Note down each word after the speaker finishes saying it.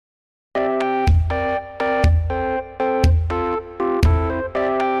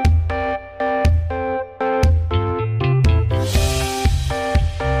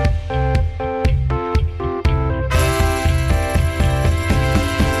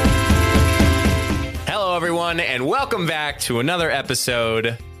Welcome back to another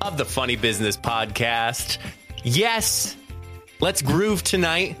episode of the Funny Business Podcast. Yes, let's groove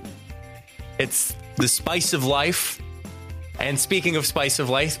tonight. It's the spice of life. And speaking of spice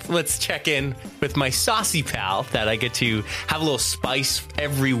of life, let's check in with my saucy pal that I get to have a little spice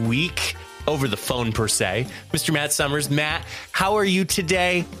every week over the phone per se, Mr. Matt Summers. Matt, how are you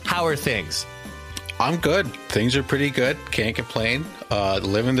today? How are things? I'm good. Things are pretty good. Can't complain.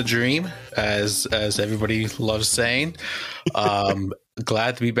 Living the dream, as everybody loves saying.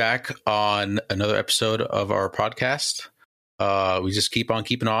 Glad to be back on another episode of our podcast. We just keep on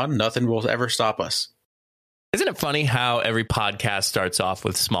keeping on. Nothing will ever stop us. Isn't it funny how every podcast starts off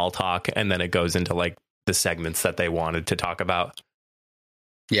with small talk and then it goes into like the segments that they wanted to talk about?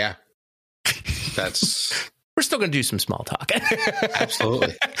 Yeah. That's... We're still going to do some small talk.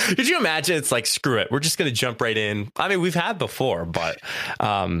 Absolutely. Could you imagine? It's like, screw it. We're just going to jump right in. I mean, we've had before, but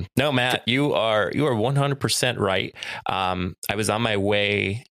no, Matt, you are 100% right. I was on my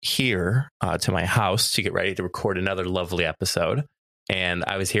way here to my house to get ready to record another lovely episode. And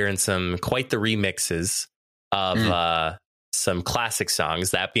I was hearing quite the remixes of some classic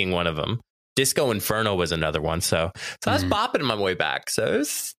songs, that being one of them. Disco Inferno was another one. So I was bopping on my way back. So it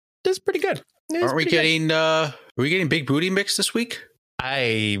was pretty good. Are we getting Big Booty Mix this week?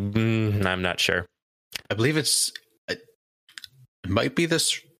 I'm not sure. I believe it might be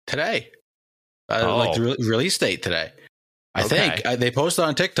this today. Like the release date today. I think they posted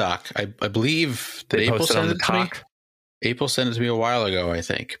on TikTok. I believe that April sent it to me. April sent it to me a while ago, I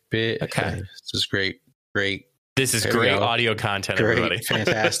think. Okay. This is great. This is great audio content, everybody.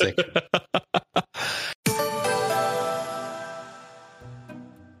 Fantastic.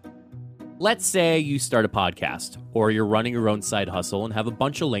 Let's say you start a podcast, or you're running your own side hustle and have a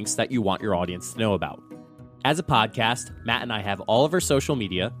bunch of links that you want your audience to know about. As a podcast, Matt and I have all of our social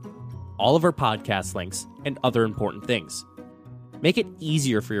media, all of our podcast links, and other important things. Make it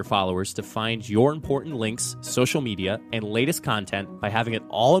easier for your followers to find your important links, social media, and latest content by having it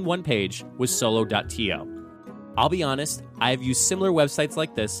all in one page with Solo.to. I'll be honest, I have used similar websites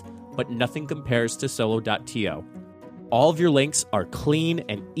like this, but nothing compares to Solo.to. All of your links are clean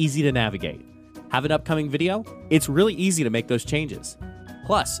and easy to navigate. Have an upcoming video? It's really easy to make those changes.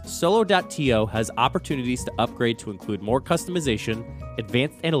 Plus, Solo.to has opportunities to upgrade to include more customization,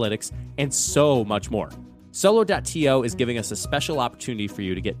 advanced analytics, and so much more. Solo.to is giving us a special opportunity for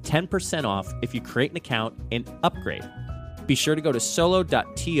you to get 10% off if you create an account and upgrade. Be sure to go to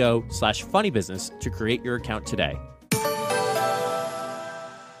solo.to/funnybusiness to create your account today.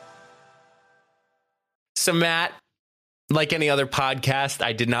 So, Matt, like any other podcast,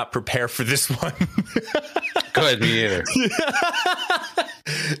 I did not prepare for this one. Good, me either.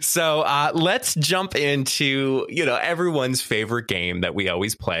 So let's jump into, everyone's favorite game that we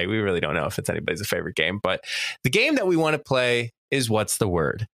always play. We really don't know if it's anybody's favorite game, but the game that we want to play is What's the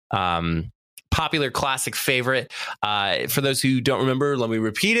Word? Popular classic favorite. For those who don't remember, let me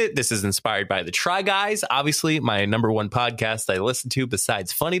repeat it. This is inspired by the Try Guys, obviously my number one podcast I listen to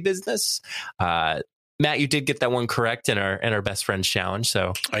besides Funny Business. Matt, you did get that one correct in our best friends challenge.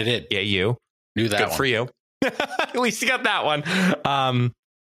 So I did. Yeah, you knew that. Good one for you. At least you got that one.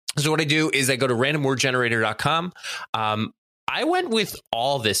 So what I do is I go to randomwordgenerator.com. I went with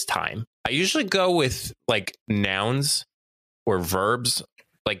all this time. I usually go with like nouns or verbs.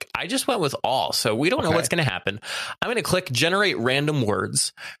 Like I just went with all. So we don't know what's going to happen. I'm going to click generate random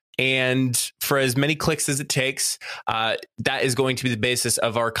words. And for as many clicks as it takes, that is going to be the basis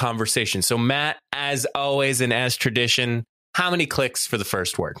of our conversation. So, Matt, as always and as tradition, how many clicks for the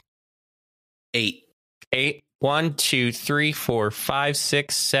first word? 8. 1, 2, 3, 4, 5,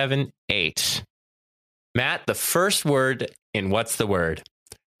 6, 7, 8. Matt, the first word in What's the Word?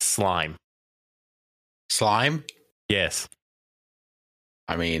 Slime. Slime? Yes.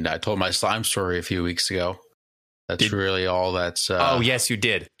 I mean, I told my slime story a few weeks ago. That's really all that's... oh, yes, you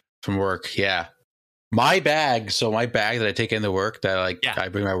did. From work, yeah. My bag that I take into work, that I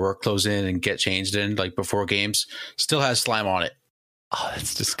bring my work clothes in and get changed in, like before games, still has slime on it. Oh,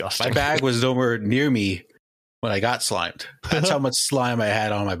 that's disgusting. My bag was nowhere near me when I got slimed. That's how much slime I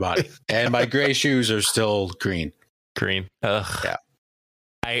had on my body. And my gray shoes are still green. Ugh. Yeah.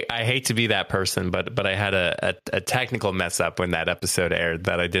 I hate to be that person, but I had a technical mess up when that episode aired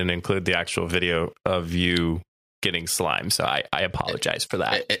that I didn't include the actual video of you getting slime. So I apologize for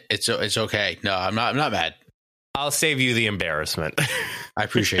that. It's okay. No, I'm not mad. I'll save you the embarrassment. I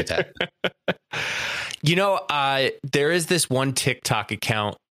appreciate that. There is this one TikTok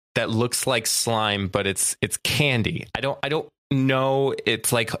account that looks like slime, but it's candy. I don't know.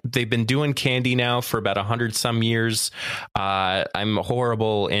 It's like they've been doing candy now for about 100 some years. I'm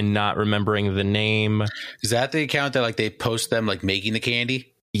horrible in not remembering the name. Is that the account that like they post them like making the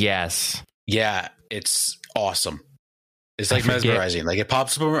candy? Yes. Yeah, it's awesome. It's like mesmerizing. Like it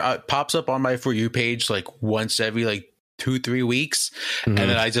pops up on my For You page like once every like 2-3 weeks, and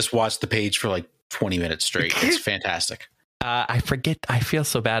then I just watch the page for like 20 minutes straight. It's fantastic. I forget. I feel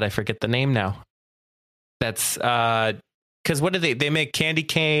so bad. I forget the name now. That's because what do they make candy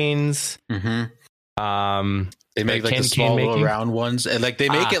canes? Mm-hmm. They make like the small little round ones, and like they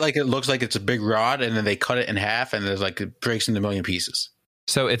make it like it looks like it's a big rod, and then they cut it in half, and there's like it breaks into a million pieces.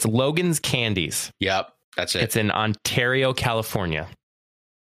 So it's Logan's Candies. Yep, that's it. It's in Ontario, California.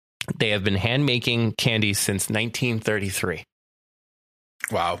 They have been hand making candies since 1933.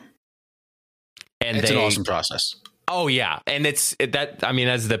 Wow. And it's an awesome process. Oh, yeah. And it's that, I mean,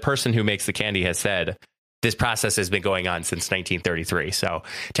 as the person who makes the candy has said, this process has been going on since 1933. So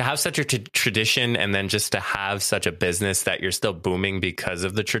to have such a tradition and then just to have such a business that you're still booming because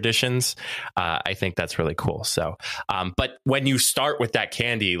of the traditions, I think that's really cool. So, but when you start with that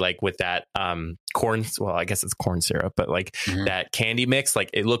candy, like with that corn, well, I guess it's corn syrup, but like that candy mix, like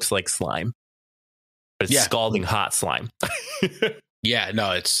it looks like slime, but it's scalding hot slime. Yeah,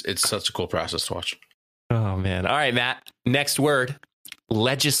 no, it's such a cool process to watch. Oh, man. All right, Matt. Next word,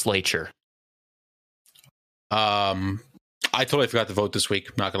 legislature. I totally forgot to vote this week.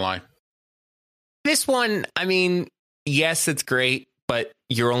 I'm not gonna lie. This one, I mean, yes, it's great, but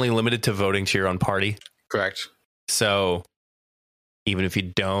you're only limited to voting to your own party. Correct. So even if you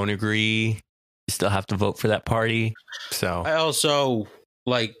don't agree, you still have to vote for that party. So I also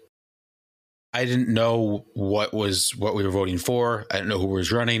I didn't know what we were voting for. I didn't know who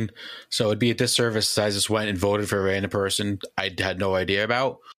was running. So it'd be a disservice if I just went and voted for a random person I had no idea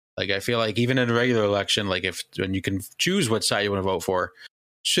about. Like, I feel like even in a regular election, like when you can choose what side you want to vote for,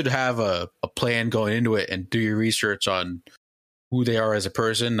 should have a plan going into it and do your research on who they are as a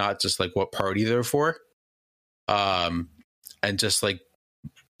person, not just like what party they're for. And just like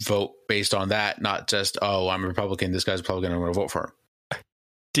vote based on that, not just, oh, I'm a Republican, this guy's a Republican, I'm going to vote for him.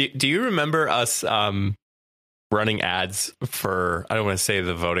 Do you remember us running ads for, I don't want to say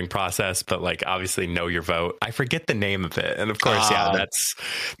the voting process, but like obviously Know Your Vote? I forget the name of it. And of course,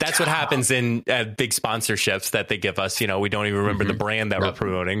 that's what happens in big sponsorships that they give us. You know, we don't even remember the brand that we're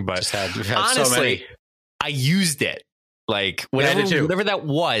promoting, but honestly, so many. I used it. Like whatever that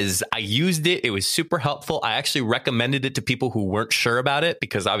was, I used it. It was super helpful. I actually recommended it to people who weren't sure about it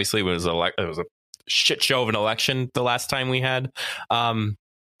because obviously it was a shit show of an election the last time we had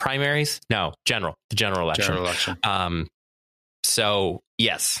primaries. No, the general election. So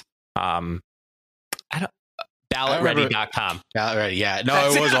yes, ballotready.com. Ballot Ready. Yeah,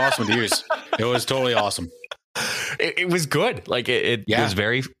 no, it was awesome to use. It was totally awesome. It was good. Like it was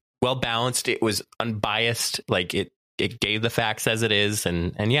very well balanced. It was unbiased. Like it gave the facts as it is.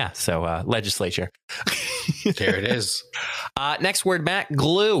 And yeah, so legislature. There it is. Next word, Matt,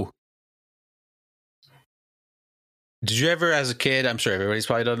 glue. Did you ever, as a kid, I'm sure everybody's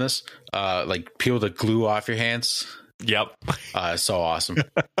probably done this, like peel the glue off your hands? Yep. So awesome.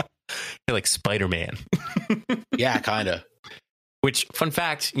 You're like Spider-Man. Yeah, kind of. Which, fun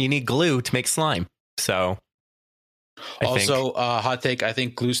fact, you need glue to make slime. So hot take, I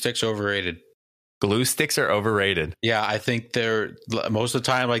think glue sticks are overrated. Glue sticks are overrated. Yeah, I think they're most of the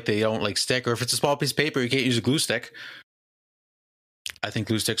time like they don't like stick, or if it's a small piece of paper, you can't use a glue stick. I think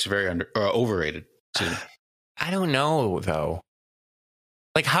glue sticks are very overrated. I don't know though.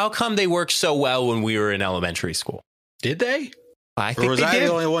 Like, how come they worked so well when we were in elementary school? Did they? I think or was they I did.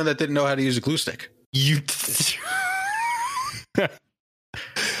 The only one that didn't know how to use a glue stick?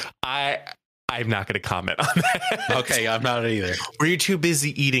 I'm not going to comment on that. Okay, I'm not either. Were you too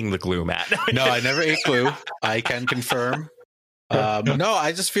busy eating the glue, Matt? No, I never ate glue. I can confirm. No,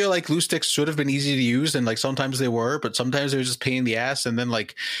 I just feel like glue sticks should have been easy to use, and like sometimes they were, but sometimes they were just pain in the ass, and then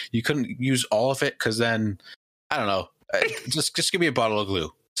like you couldn't use all of it because then I don't know. Just give me a bottle of glue.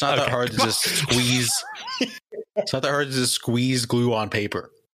 It's not that hard to just squeeze. It's not that hard to just squeeze glue on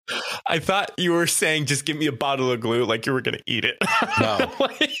paper. I thought you were saying just give me a bottle of glue like you were going to eat it. No.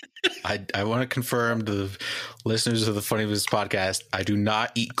 I want to confirm to the listeners of the Funny Business Podcast, I do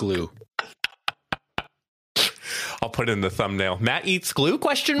not eat glue. I'll put it in the thumbnail. Matt eats glue? ?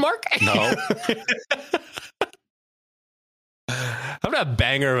 No. I'm a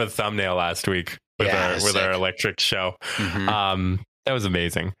banger of a thumbnail last week with our electric show. Mm-hmm. That was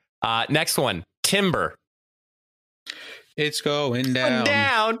amazing. Next one, timber. It's going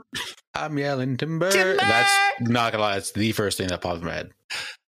down. I'm yelling timber. That's not gonna lie. That's the first thing that popped in my head.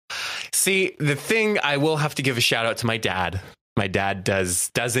 See, the thing I will have to give a shout out to my dad My dad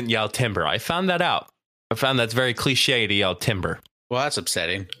doesn't yell timber. I found that out. I found that's very cliche to yell timber. Well, that's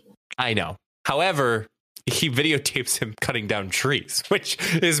upsetting. I know. However, he videotapes him cutting down trees, which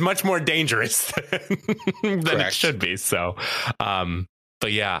is much more dangerous than it should be. So,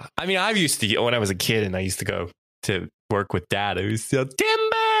 but yeah, I mean, I used to, when I was a kid and I used to go to work with dad, I used to yell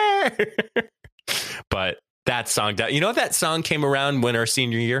timber. But that song, you know, that song came around when our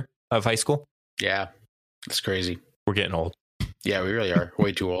senior year of high school. Yeah, it's crazy. We're getting old. Yeah, we really are.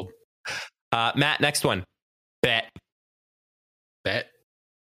 Way too old. Matt, next one. Bet. Bet.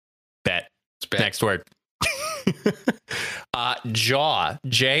 Bet. It's bet. Next word. Jaw.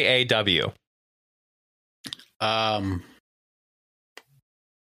 Jaw. I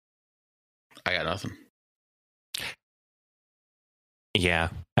got nothing. Yeah,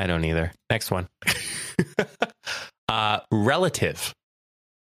 I don't either. Next one. Relative.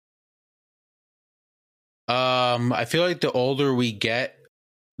 I feel like the older we get,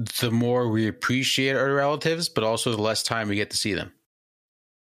 the more we appreciate our relatives, but also the less time we get to see them.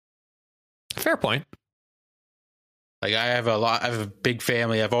 Fair point. Like I have a big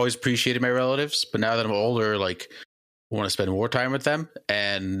family. I've always appreciated my relatives, but now that I'm older, like I want to spend more time with them.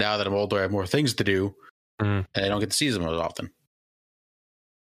 And now that I'm older, I have more things to do, and I don't get to see them as often.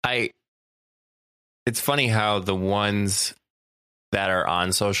 It's funny how the ones that are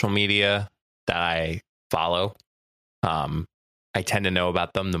on social media that I follow, I tend to know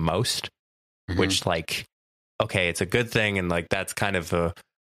about them the most, which like, okay, it's a good thing. And like, that's kind of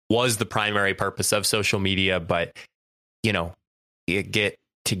was the primary purpose of social media. But, you know, you get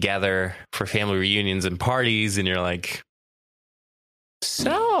together for family reunions and parties and you're like,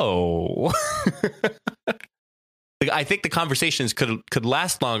 so I think the conversations could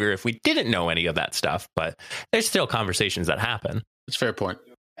last longer if we didn't know any of that stuff, but there's still conversations that happen. That's a fair point.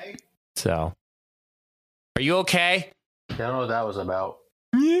 So are you okay? I don't know what that was about.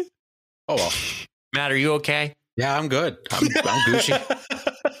 Oh, well. Matt, are you okay? Yeah, I'm good. I'm Gucci.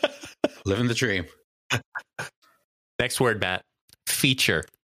 Living the dream. Next word, Matt. Feature.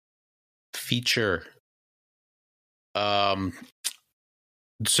 Feature. So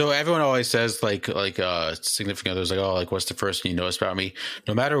everyone always says like significant others, like, oh, like what's the first thing you notice about me?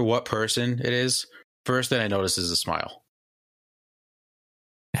 No matter what person it is, first thing I notice is a smile.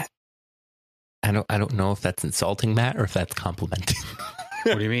 I don't know if that's insulting, Matt, or if that's complimenting.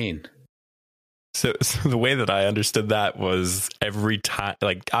 What do you mean? So the way that I understood that was every time,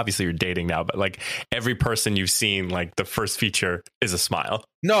 like obviously you're dating now, but like every person you've seen, like the first feature is a smile.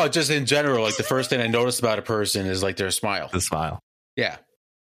 No, just in general, like the first thing I notice about a person is like their smile. The smile. Yeah.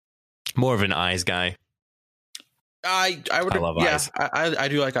 More of an eyes guy. I would. I love eyes. I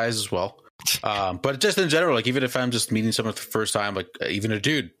do like eyes as well. But just in general, like even if I'm just meeting someone for the first time, like even a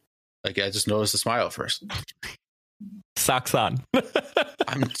dude, like I just notice the smile first. Socks on.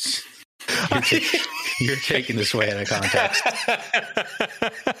 You're taking this way out of context.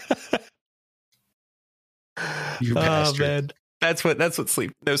 You bastard. Man. That's what no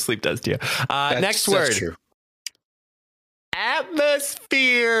sleep does to you. Next word. That's true.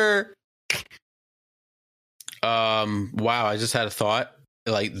 Atmosphere. Wow, I just had a thought.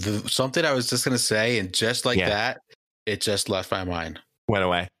 Like something I was just gonna say, and just like that, it just left my mind. Went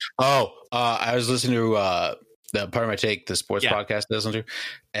away. Oh, I was listening to the Part of My Take, the sports podcast I listen to,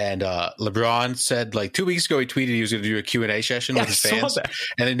 and LeBron said like 2 weeks ago he tweeted he was going to do a Q&A session with his fans,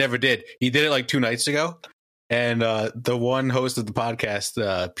 and it never did. He did it like 2 nights ago, and the one host of the podcast,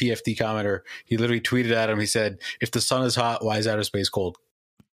 PFD commenter, he literally tweeted at him. He said, "If the sun is hot, why is outer space cold?"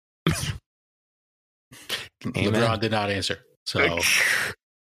 LeBron did not answer, so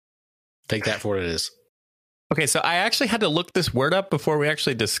take that for what it is. Okay, so I actually had to look this word up before we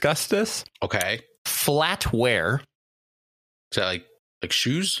actually discussed this. Okay. Flatware. Is that like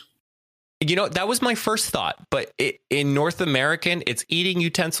shoes? You know, that was my first thought, but in North American, it's eating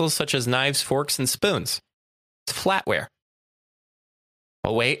utensils such as knives, forks, and spoons. It's flatware.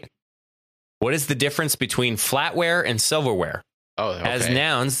 Oh, wait. What is the difference between flatware and silverware? Oh, okay. As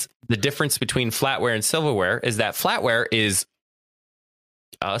nouns, the difference between flatware and silverware is that flatware is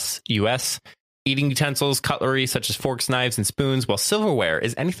us, US, eating utensils, cutlery such as forks, knives, and spoons, while silverware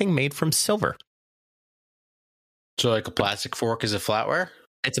is anything made from silver. So like a plastic fork is a flatware?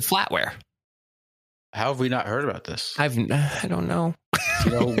 It's a flatware. How have we not heard about this? I don't know.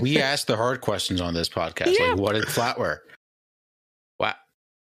 You know, we ask the hard questions on this podcast. Yeah. Like, what is flatware? Wow.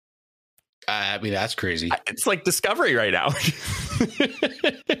 I mean, that's crazy. It's like Discovery right now.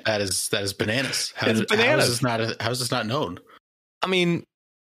 That is bananas. How is this not known? I mean,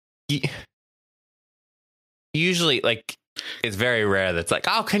 usually, like It's very rare that's like,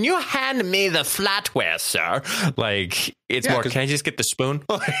 oh, can you hand me the flatware, sir? Like, it's more, can I just get the spoon?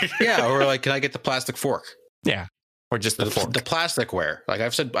 Yeah, or like, can I get the plastic fork? Yeah, or just the fork. The plasticware. Like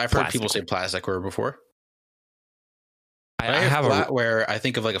I've heard people say plasticware before. I have flatware. I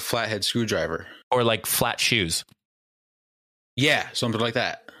think of like a flathead screwdriver, or like flat shoes. Yeah, something like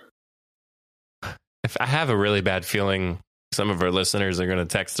that. If I have a really bad feeling, some of our listeners are going to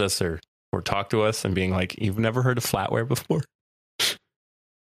text us or talk to us and being like, "You've never heard of flatware before?"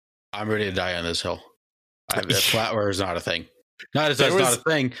 I'm ready to die on this hill. Flatware is not a thing. Not a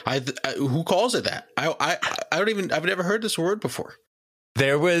thing. Who calls it that? I don't even. I've never heard this word before.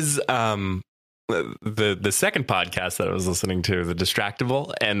 There was the second podcast that I was listening to, The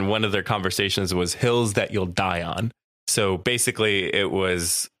Distractable, and one of their conversations was hills that you'll die on. So basically, it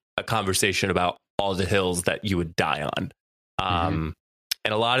was a conversation about all the hills that you would die on, and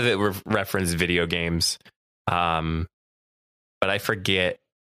a lot of it referenced video games. But I forget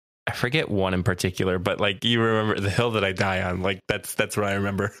one in particular. But like, you remember the hill that I die on? Like that's what I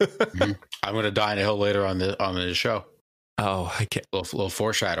remember. I'm going to die on a hill later on the show. Oh, I can't. Little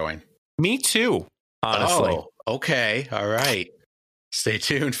foreshadowing. Me too, honestly. Oh, okay. All right. Stay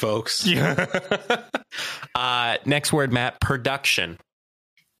tuned, folks. Next word, Matt, production.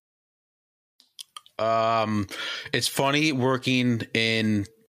 It's funny working in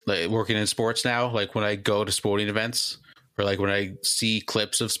sports now. Like when I go to sporting events or like when I see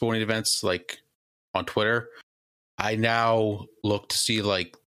clips of sporting events, like on Twitter, I now look to see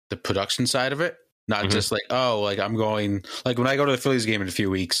like the production side of it. Not just like, oh, like I'm going, like when I go to the Phillies game in a few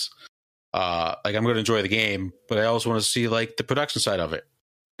weeks, like I'm going to enjoy the game, but I also want to see like the production side of it.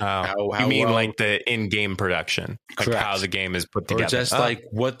 How you mean like the in-game production, like how the game is put together, or just like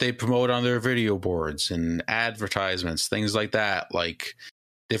what they promote on their video boards and advertisements, things like that, like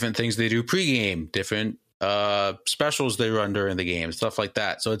different things they do pre-game, different specials they run during the game, stuff like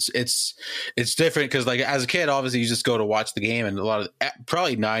that. So it's different because like as a kid, obviously you just go to watch the game, and a lot of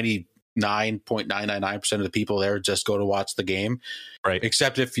probably 99.999% of the people there just go to watch the game, right?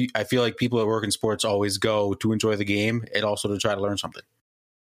 Except I feel like people that work in sports always go to enjoy the game and also to try to learn something.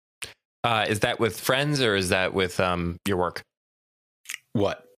 Is that with friends or is that with your work?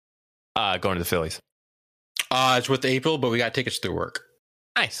 What? Going to the Phillies. It's with April, but we got tickets through work.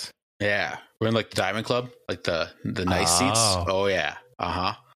 Nice. Yeah, we're in like the Diamond Club, like the nice seats. Oh yeah.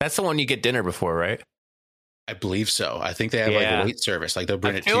 That's the one you get dinner before, right? I believe so. I think they have like a wait service. Like they'll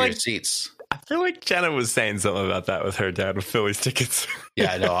bring it to your seats. I feel like Jenna was saying something about that with her dad with Phillies tickets.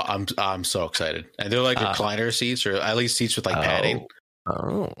 Yeah, no, I'm so excited. And they're like recliner seats, or at least seats with like padding.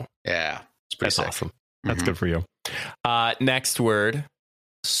 Oh. Yeah. It's pretty sick. Awesome. That's good for you. Next word,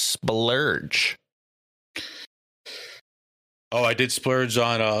 splurge. Oh, I did splurge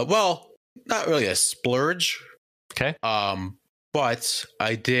on well, not really a splurge. Okay. But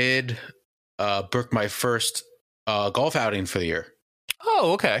I did book my first golf outing for the year.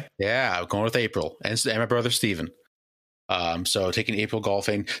 Oh, okay. Yeah, I'm going with April and my brother Steven. So taking April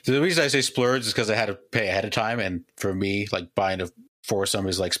golfing. The reason I say splurge is because I had to pay ahead of time, and for me, like buying a foursome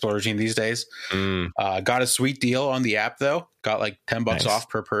is like splurging these days. Got a sweet deal on the app though. Got like $10 off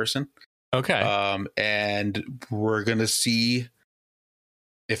per person. Okay. And we're gonna see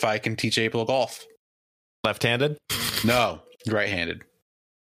if I can teach April golf. Left-handed? No, right-handed.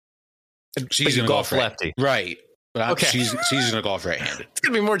 She's gonna golf lefty, right? But she's gonna golf right-handed. It's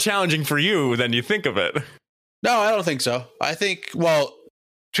gonna be more challenging for you than you think of it. No, I don't think so. I think, well,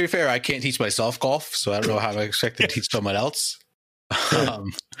 to be fair, I can't teach myself golf, so I don't know how I expect to teach someone else.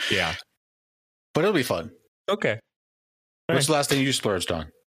 Yeah, but it'll be fun. Okay. What's the last thing you splurged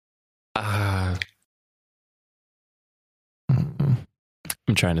on? I'm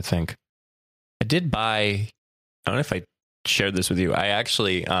trying to think. I did buy, I don't know if I shared this with you. I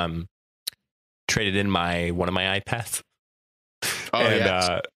actually traded in one of my iPads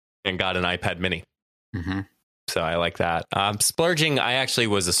and got an iPad mini. So I like that. Splurging, I actually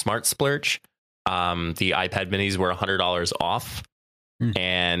was a smart splurge. The iPad minis were $100 off,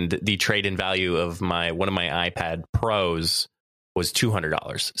 and the trade-in value of one of my iPad Pros was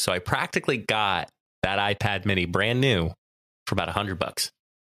 $200. So I practically got that iPad mini brand new for about $100.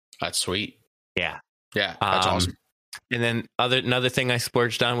 That's sweet. Yeah, that's awesome. And then another thing I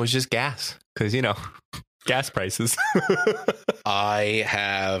splurged on was just gas, because gas prices. I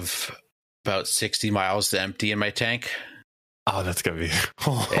have about 60 miles to empty in my tank. Oh, that's gonna be.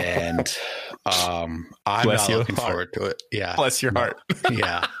 And I'm not looking forward to it. Yeah, bless your heart.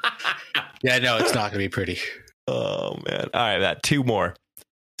 Yeah, no, it's not gonna be pretty. Oh man! All right, that 2 more.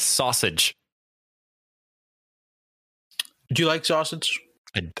 Sausage. Do you like sausage?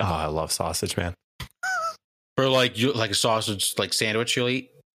 I love sausage, man. For like a sausage like sandwich you'll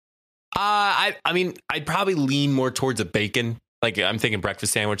eat? I mean, I'd probably lean more towards a bacon. Like I'm thinking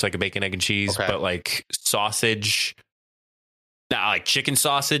breakfast sandwich, like a bacon, egg, and cheese. Okay. But like sausage, like chicken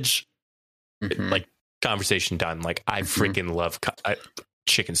sausage, like conversation done. Like I freaking love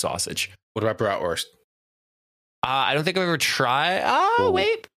chicken sausage. What about bratwurst? I don't think I've ever tried. Oh,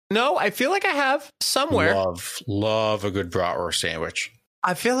 wait. No, I feel like I have somewhere. Love a good bratwurst sandwich.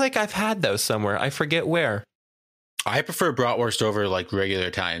 I feel like I've had those somewhere. I forget where. I prefer bratwurst over like regular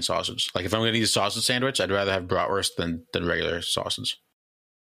Italian sausage. Like if I'm going to eat a sausage sandwich, I'd rather have bratwurst than regular sausage.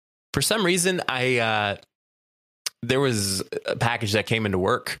 For some reason, there was a package that came into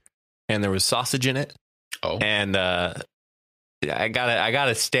work and there was sausage in it. Oh, and I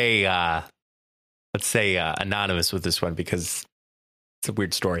gotta stay, let's say, anonymous with this one because it's a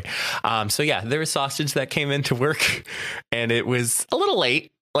weird story. So yeah, there was sausage that came into work and it was a little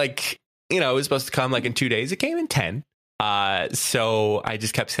late. Like, it was supposed to come like in 2 days. It came in 10. So I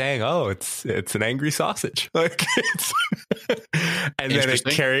just kept saying, "Oh, it's an angry sausage." Like, and then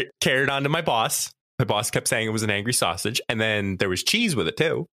it carried on to my boss. My boss kept saying it was an angry sausage, and then there was cheese with it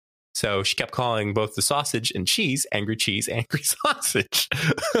too. So she kept calling both the sausage and cheese, angry sausage.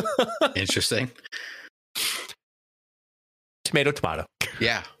 Interesting. Tomato.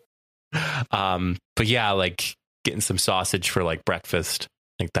 Yeah. But yeah, like getting some sausage for like breakfast,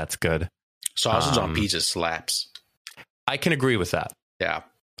 like that's good. Sausage on pizza slaps. I can agree with that. Yeah.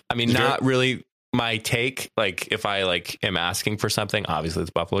 I mean, not really my take. Like if I like am asking for something, obviously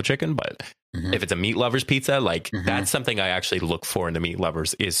it's buffalo chicken, but if it's a meat lovers pizza, like that's something I actually look for in the meat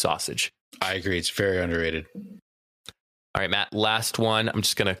lovers is sausage. I agree. It's very underrated. All right, Matt, last one. I'm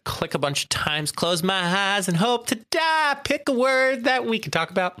just going to click a bunch of times, close my eyes and hope to die. Pick a word that we can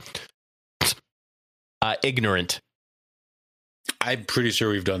talk about. Ignorant. I'm pretty sure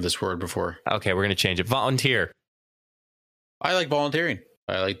we've done this word before. Okay, we're going to change it. Volunteer. I like volunteering.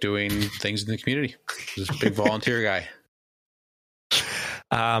 I like doing things in the community. Just a big volunteer guy.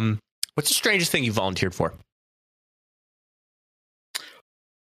 What's the strangest thing you volunteered for?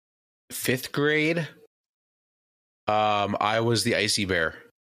 5th grade. I was the icy bear.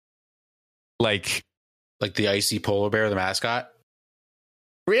 Like the icy polar bear, the mascot.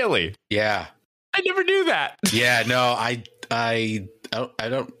 Really? Yeah. I never knew that. Yeah, no, I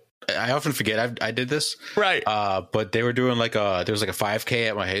often forget I did this. Right. But they were doing there was like a 5K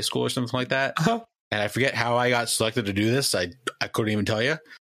at my high school or something like that. And I forget how I got selected to do this. I couldn't even tell you.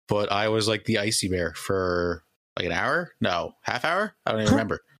 But I was like the icy bear for like an hour? No, half hour? I don't even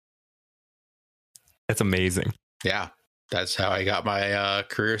remember. That's amazing. Yeah. That's how I got my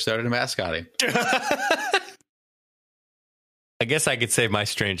career started in mascotting. I guess I could say my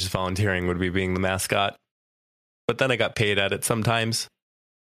strangest volunteering would be being the mascot. But then I got paid at it sometimes.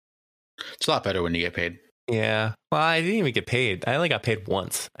 It's a lot better when you get paid. Yeah. Well, I didn't even get paid. I only got paid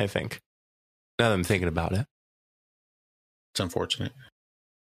once, I think. Now that I'm thinking about it. It's unfortunate.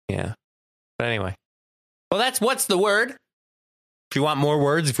 Yeah. But anyway. Well, that's what's the word. If you want more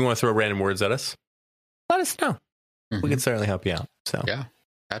words, if you want to throw random words at us, let us know. We can certainly help you out. So yeah,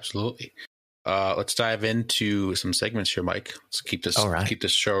 absolutely. Let's dive into some segments here, Mike. Let's keep this keep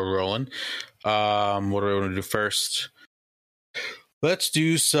this show rolling. What do we want to do first? Let's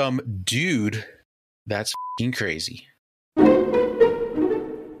do some dude. That's f***ing crazy.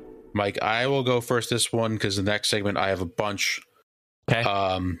 Mike, I will go first this one because the next segment I have a bunch. Okay.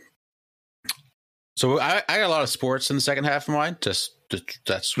 So I got a lot of sports in the second half of mine. That's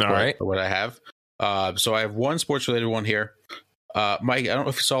what I have. So I have one sports related one here. Mike, I don't know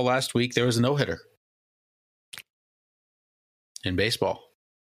if you saw last week, there was a no-hitter in baseball.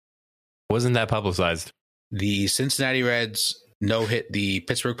 Wasn't that publicized? The Cincinnati Reds no-hit the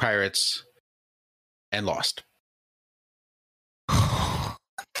Pittsburgh Pirates and lost.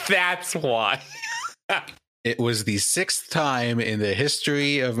 That's why. It was the 6th time in the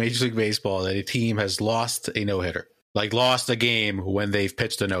history of Major League Baseball that a team has lost a no-hitter. Like lost a game when they've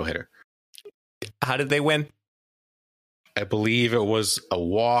pitched a no-hitter. How did they win? I believe it was a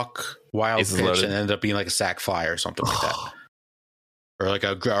walk, wild pitch, and ended up being like a sac fly or something like that. Or like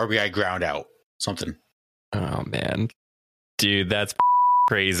a RBI ground out, something. Oh, man. Dude, that's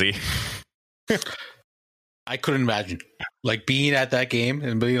crazy. I couldn't imagine like being at that game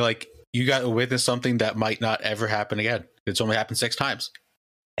and being like, you got to witness something that might not ever happen again. It's only happened 6 times.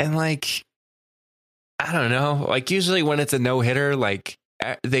 And like, I don't know, like usually when it's a no hitter, like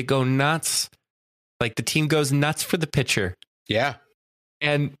they go nuts. Like the team goes nuts for the pitcher. Yeah.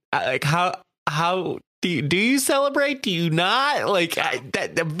 And like, how do you celebrate? Do you not? Like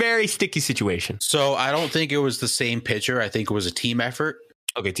that a very sticky situation. So I don't think it was the same pitcher. I think it was a team effort.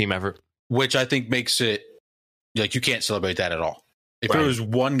 Okay. Team effort. Which I think makes it Like, you can't celebrate that at all. If Right. it was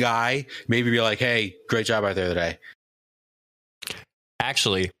one guy, maybe be like, hey, great job out there today.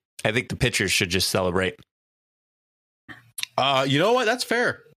 Actually, I think the pitchers should just celebrate. You know what? That's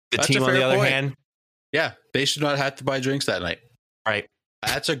fair. The That's team, a on the fair other point. hand, Yeah, they should not have to buy drinks that night. right?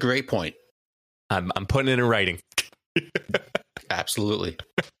 That's a great point. I'm putting it in writing. Absolutely.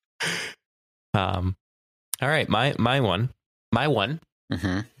 All right, my one,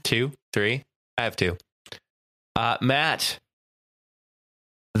 Mm-hmm. 2, 3. I have 2. Matt,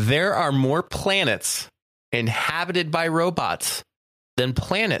 there are more planets inhabited by robots than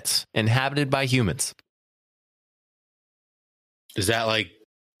planets inhabited by humans. Is that like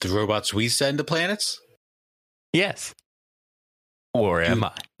the robots we send to planets? Yes. Or am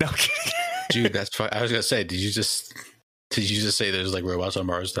I? No, I'm kidding. Dude, that's fine. I was gonna say, did you just say there's like robots on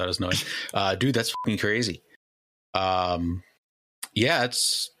Mars without us knowing? Dude, that's fucking crazy. Yeah,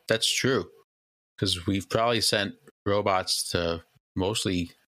 that's true. Because we've probably sent robots to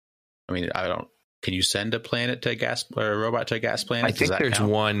mostly. I mean, can you send a planet to a gas or a robot to a gas planet? I think there's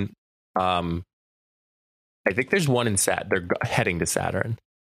one. I think there's one in They're heading to Saturn.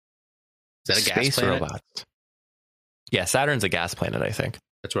 Is that a gas Space planet? robots. Yeah, Saturn's a gas planet, I think.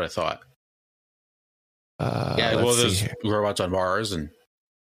 That's what I thought. Yeah, well, let's there's see here. robots on Mars and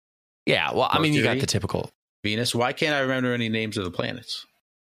Yeah, well, I mean, you got Mercury? the typical. Venus. Why can't I remember any names of the planets?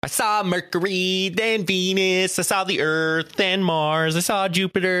 I saw Mercury, then Venus. I saw the Earth, then Mars. I saw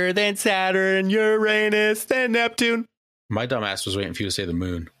Jupiter, then Saturn, Uranus, then Neptune. My dumbass was waiting for you to say the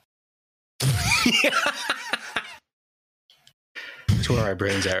moon. That's where my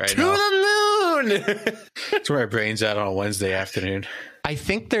brain's at right To now. the moon. That's where my brain's at on a Wednesday afternoon. I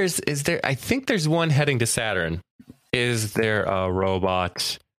think there's one heading to Saturn. Is there a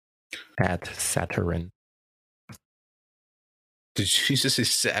robot at Saturn? Did you just say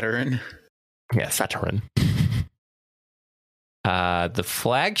Saturn? Yeah, Saturn. The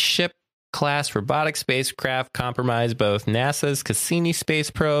flagship class robotic spacecraft compromised both NASA's Cassini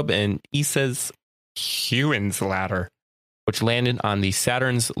space probe and ESA's Huygens ladder, which landed on the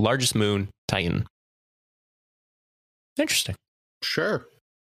Saturn's largest moon, Titan. Interesting. Sure.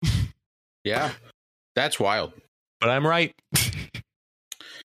 Yeah. That's wild. But I'm right.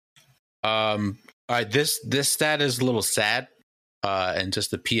 All right, this stat is a little sad. And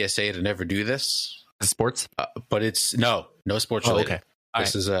just a PSA to never do this. Sports? But it's no sports related. Okay.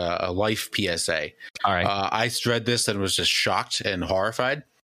 This is a life PSA. All right. I read this and was just shocked and horrified.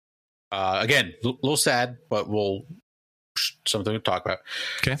 Again, a little sad, but something to talk about.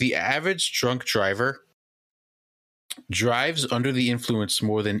 Okay. The average drunk driver drives under the influence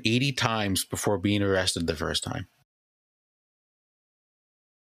more than 80 times before being arrested the first time.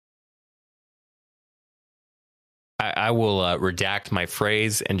 I will redact my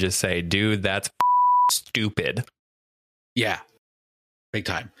phrase and just say, dude, that's stupid. Yeah, big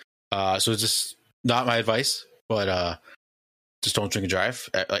time. So it's just not my advice, but just don't drink and drive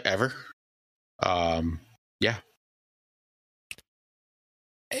like ever. Yeah.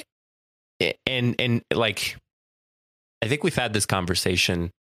 And like, I think we've had this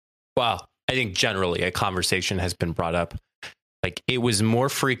conversation. Well, I think generally a conversation has been brought up. Like, it was more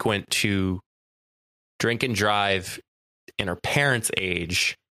frequent to drink and drive in our parents'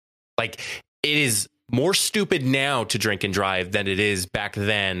 age. Like, it is more stupid now to drink and drive than it is back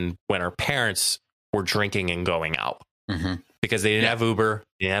then when our parents were drinking and going out. Mm-hmm. Because they didn't have Uber,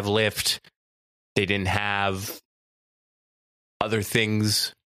 they didn't have Lyft, they didn't have other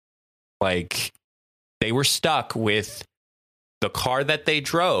things. Like, they were stuck with the car that they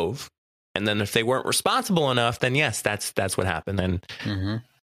drove. And then if they weren't responsible enough, then yes, that's what happened. And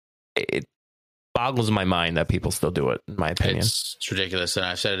it boggles my mind that people still do it, in my opinion. It's ridiculous. And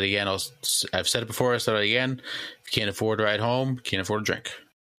I've said it again. I've said it before. I said it again. If you can't afford to ride home, you can't afford to drink.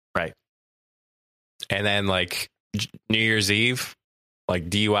 Right. And then, like, New Year's Eve, like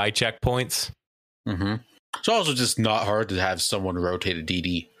DUI checkpoints. Mm-hmm. It's also just not hard to have someone rotate a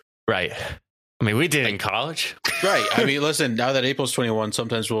DD. Right. I mean, we did in college. Right. I mean, listen, now that April's 21,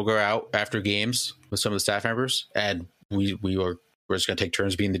 sometimes we'll go out after games with some of the staff members, and we're just going to take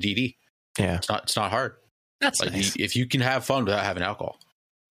turns being the DD. Yeah. It's not hard. That's like, nice. if you can have fun without having alcohol.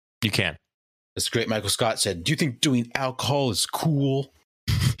 You can. As the great Michael Scott said, do you think doing alcohol is cool?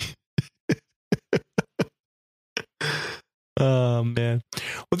 Oh, man.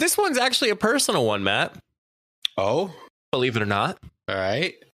 Well, this one's actually a personal one, Matt. Oh? Believe it or not. All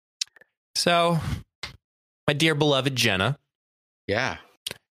right. So, my dear beloved Jenna. Yeah.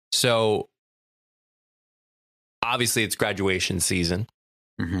 So, obviously, it's graduation season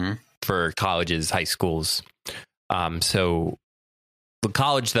for colleges, high schools. So, the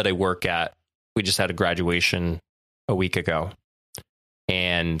college that I work at, We just had a graduation a week ago.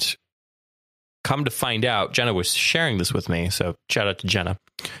 And come to find out, Jenna was sharing this with me. So shout out to Jenna.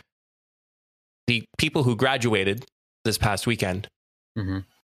 The people who graduated this past weekend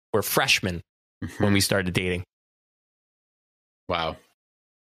were freshmen when we started dating. Wow.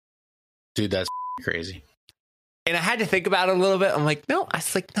 Dude, that's crazy. And I had to think about it a little bit. I'm like, no, I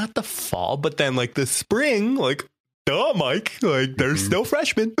was like, not the fall, but then like the spring, like, duh, Mike, like they're still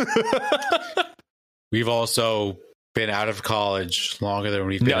freshmen. We've also been out of college longer than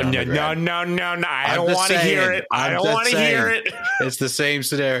we've been. No. I don't want to hear it. I don't want to hear it. It's the same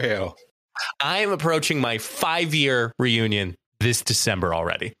scenario. I am approaching my 5-year reunion this December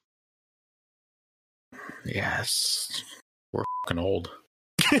already. Yes. We're fucking old.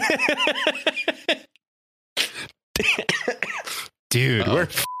 Dude, we're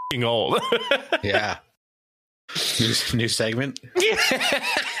fucking old. Yeah. New segment.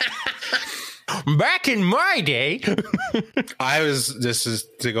 Back in my day. This is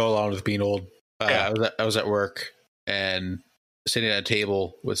to go along with being old. I was at work and sitting at a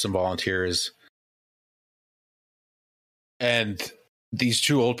table with some volunteers, and these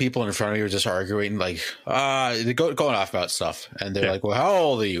two old people in front of me were just arguing, like, going off about stuff. And they're like, well, how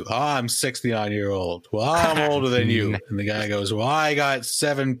old are you? Oh, I'm 69-year-old. Well, I'm older than you. And the guy goes, well, I got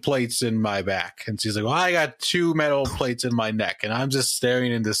 7 plates in my back. And she's like, well, I got 2 metal plates in my neck. And I'm just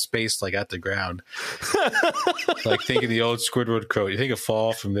staring into space, like at the ground. Like thinking the old Squidward quote, you think a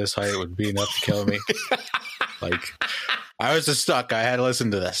fall from this height would be enough to kill me? Like, I was just stuck. I had to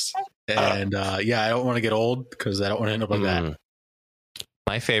listen to this. And I don't want to get old because I don't want to end up like that.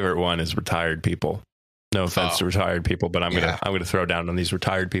 My favorite one is retired people. No offense to retired people, but I'm gonna throw down on these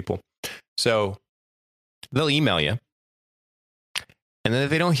retired people. So they'll email you, and then if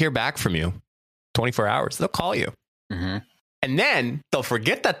they don't hear back from you, 24 hours, they'll call you, and then they'll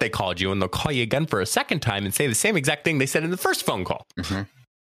forget that they called you, and they'll call you again for a second time and say the same exact thing they said in the first phone call.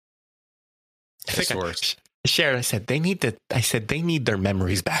 It's worse. Sharon, I said they need their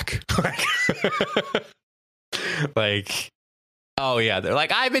memories back. Like. Oh, yeah. They're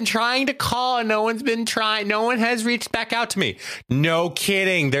like, I've been trying to call and no one's been trying. No one has reached back out to me. No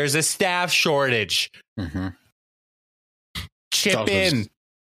kidding. There's a staff shortage. Chip in.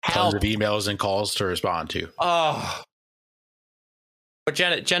 Tons of emails and calls to respond to. Oh. But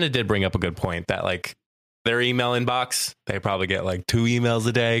Jenna did bring up a good point that like their email inbox, they probably get like 2 emails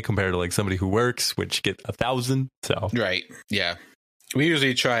a day compared to like somebody who works, which get 1,000. So right. Yeah. We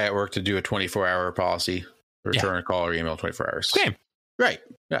usually try at work to do a 24-hour policy. Return a call or email 24 hours. Same. Right.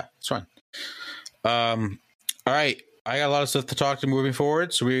 Yeah, it's fine. All right. I got a lot of stuff to talk to moving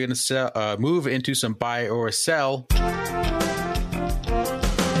forward. So we're going to move into some buy or sell.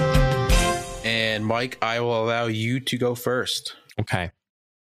 And Mike, I will allow you to go first. Okay.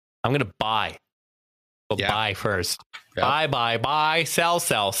 I'm going to buy. Buy first. Yep. Buy.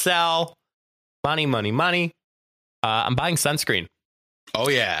 Sell. Money. I'm buying sunscreen. Oh,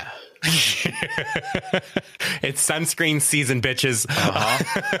 yeah. It's sunscreen season, bitches.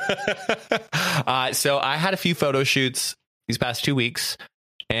 So I had a few photo shoots these past 2 weeks,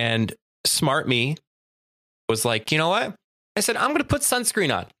 and smart me was like, you know what? I said, I'm going to put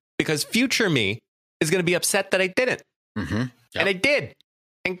sunscreen on because future me is going to be upset that I didn't. And I did.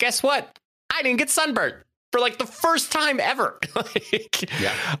 And guess what? I didn't get sunburned for like the first time ever.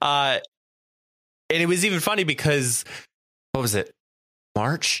 And it was even funny because, what was it?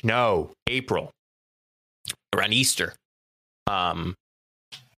 March? No, April. Around Easter. Was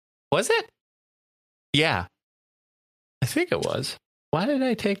it? Yeah. I think it was. Why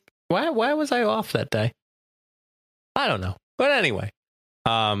was I off that day? I don't know. But anyway.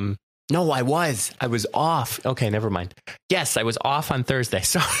 No, I was off. Okay, never mind. Yes, I was off on Thursday.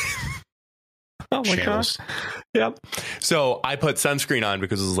 So oh my gosh. Yep. So I put sunscreen on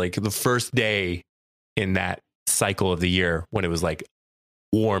because it was like the first day in that cycle of the year when it was like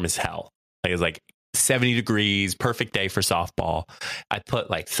warm as hell. Like it was like 70 degrees, perfect day for softball. I put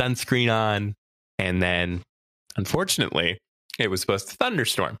like sunscreen on, and then unfortunately it was supposed to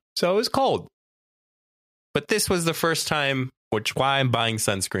thunderstorm. So it was cold. But this was the first time, why I'm buying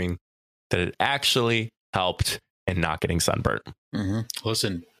sunscreen, that it actually helped in not getting sunburnt.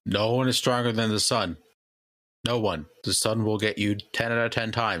 Listen, no one is stronger than the sun. No one. The sun will get you 10 out of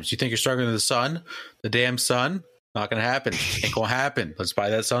 10 times. You think you're stronger than the sun? The damn sun? Not going to happen. Ain't going to happen. Let's buy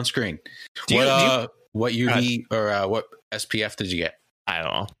that sunscreen. What UV or what SPF did you get? I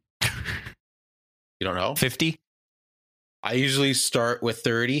don't know. You don't know? 50? I usually start with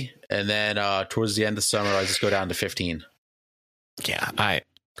 30, and then towards the end of summer, I just go down to 15. Yeah,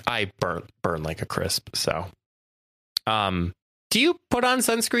 I burn like a crisp. So, do you put on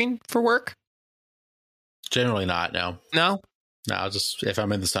sunscreen for work? Generally not. No. No. Just if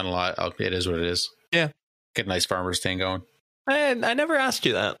I'm in the sun a lot, it is what it is. Yeah. Get a nice farmer's stand going. I never asked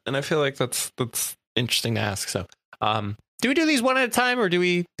you that, and I feel like that's interesting to ask. So, do we do these one at a time, or do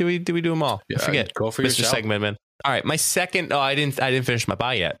we do them all? Yeah, I forget. Go for Mr. yourself. Segmentman. All right, my second. Oh, I didn't finish my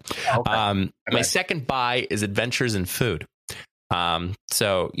buy yet. Okay. My second buy is Adventures in Food.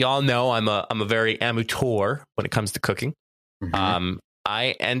 So y'all know I'm a very amateur when it comes to cooking. Mm-hmm.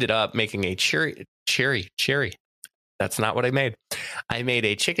 I ended up making a cherry. That's not what I made. I made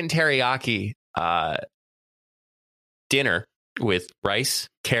a chicken teriyaki dinner with rice,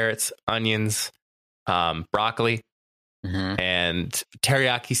 carrots, onions, broccoli, and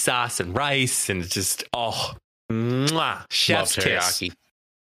teriyaki sauce and rice, and it's just chef's kiss.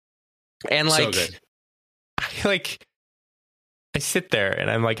 And like, so good. I sit there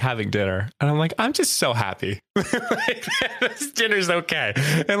and I'm like having dinner and I'm like, I'm just so happy. Like, this dinner's okay.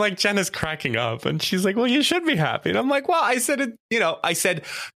 And like Jenna's cracking up and she's like, well, you should be happy. And I'm like, well, I said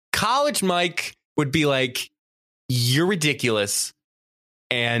college Mike would be like, you're ridiculous.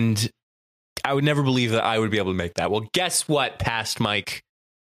 And I would never believe that I would be able to make that. Well, guess what, past Mike?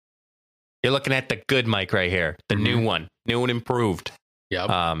 You're looking at the good Mike right here. The new one improved.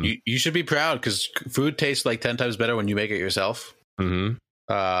 Yeah. You should be proud because food tastes like 10 times better when you make it yourself. Mm-hmm.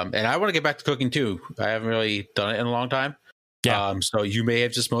 And I want to get back to cooking too. I haven't really done it in a long time. Yeah. So you may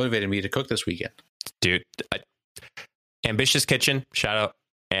have just motivated me to cook this weekend. Dude, Ambitious Kitchen, shout out.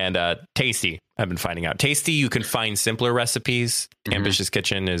 And Tasty, I've been finding out. Tasty, you can find simpler recipes. Ambitious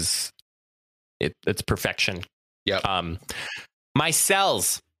Kitchen it's perfection. Yep. My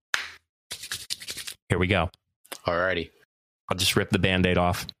cells. Here we go. Alrighty. I'll just rip the Band-Aid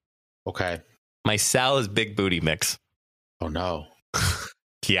off. Okay. My cell is Big Booty Mix. Oh no.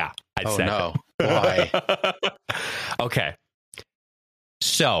 Yeah, I'd say. Oh no. Why? Okay.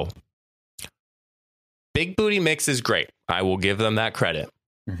 So, Big Booty Mix is great. I will give them that credit.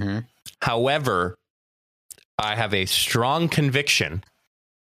 Mm-hmm. However, I have a strong conviction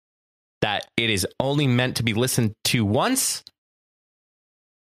that it is only meant to be listened to once,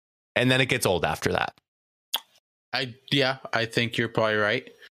 and then it gets old after that. I think you're probably right.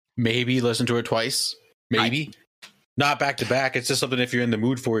 Maybe listen to it twice. Maybe. Not back to back. It's just something if you're in the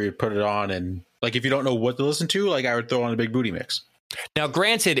mood for it, you put it on, and like if you don't know what to listen to, like I would throw on a Big Booty Mix. Now,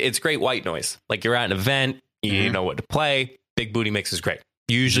 granted, it's great white noise. Like you're at an event, you know what to play. Big Booty Mix is great.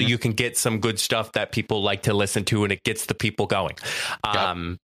 Usually you can get some good stuff that people like to listen to and it gets the people going.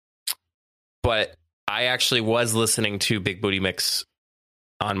 Yep. But I actually was listening to Big Booty Mix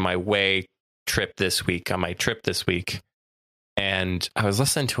on my trip this week. And I was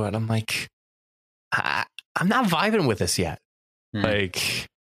listening to it. I'm like, I'm not vibing with this yet. Like,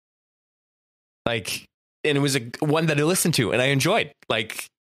 and it was one that I listened to and I enjoyed. Like,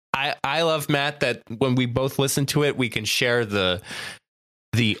 I love, Matt, that when we both listen to it, we can share the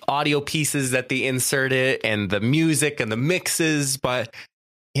audio pieces that they inserted and the music and the mixes. But,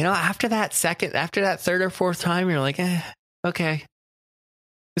 after that third or fourth time, you're like, okay,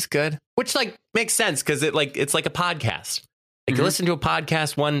 it's good. Which makes sense because it's like a podcast. Like you listen to a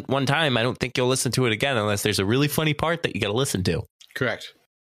podcast one time, I don't think you'll listen to it again unless there's a really funny part that you got to listen to. Correct.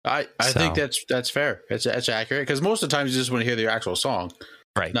 I think that's fair. It's accurate because most of the time you just want to hear the actual song,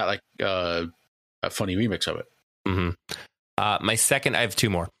 right? Not like a funny remix of it. Mm-hmm. I have two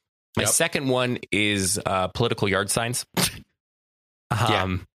more. My second one is political yard signs.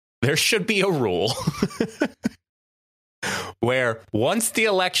 There should be a rule where once the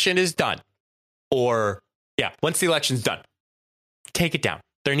election is done, once the election's done, take it down.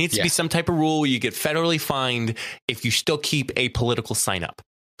 There needs to be some type of rule where you get federally fined if you still keep a political sign up.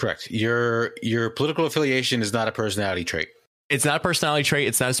 Correct. Your political affiliation is not a personality trait. It's not a personality trait.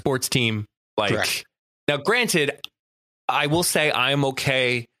 It's not a sports team. Correct. Now, granted, I will say I'm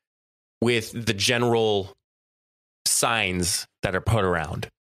okay with the general signs that are put around.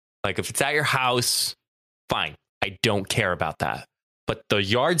 Like if it's at your house, fine. I don't care about that. But the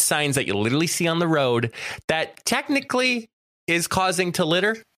yard signs that you literally see on the road that technically is causing to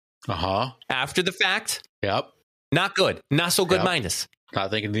litter after the fact. Yep. Not good. Not so good minus. Not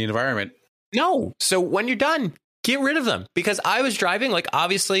thinking of the environment. No. So when you're done, get rid of them. Because I was driving,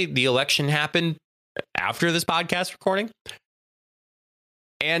 obviously the election happened after this podcast recording.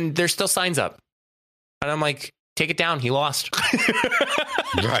 And there's still signs up. And I'm like, take it down. He lost.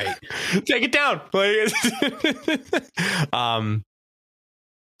 Right. Take it down.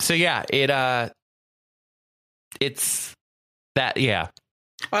 So yeah, it's that. Yeah.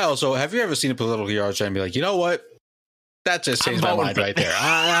 I also, have you ever seen a political yard sign and be like, you know what? That just changed my mind right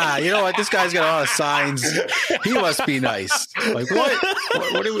there. You know what? This guy's got a lot of signs. He must be nice. Like what?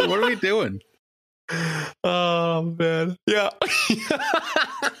 What are we doing? Oh man, yeah.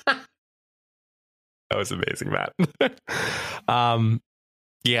 That was amazing, Matt.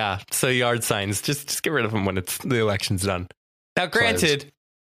 Yeah. So yard signs, just get rid of them when the election's done. Now, granted,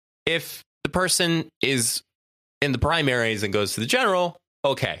 if the person is in the primaries and goes to the general,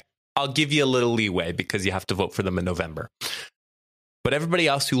 okay, I'll give you a little leeway because you have to vote for them in November. But everybody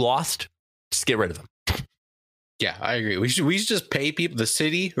else who lost, just get rid of them. Yeah, I agree. We should just pay people. The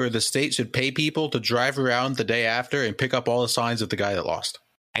city or the state should pay people to drive around the day after and pick up all the signs of the guy that lost.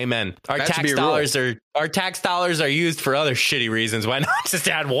 Amen. Our tax dollars are used for other shitty reasons. Why not just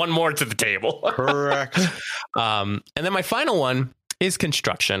add one more to the table? Correct. And then my final one is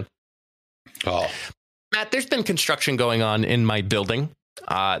construction. Oh, Matt, there's been construction going on in my building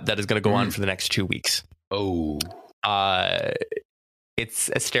that is going to go on for the next 2 weeks. Oh, it's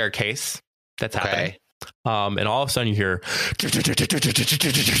a staircase that's happening. And all of a sudden you hear freaking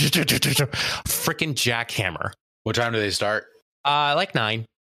jackhammer. What time do they start? Like 9.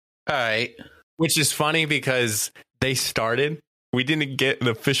 All right. Which is funny because they started. We didn't get an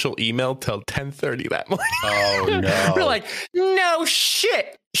official email till 10:30 that morning. Oh no! We're like, no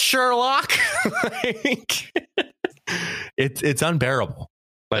shit, Sherlock. Like, it's unbearable.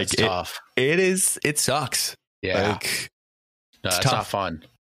 Like, that's tough. It is. It sucks. Yeah. Like, no, it's not fun.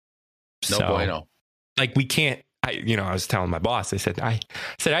 No bueno. Like, we can't. I was telling my boss. I said I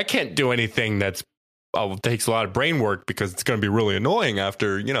can't do anything that's takes a lot of brain work because it's going to be really annoying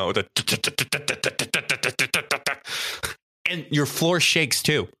after the and your floor shakes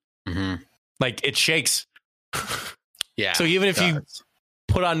too. Mm-hmm. Like, it shakes. Yeah. So even if you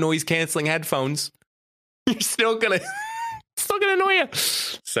put on noise canceling headphones, you're still gonna annoy you.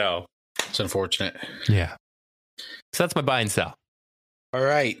 So it's unfortunate. Yeah. So that's my buy and sell. All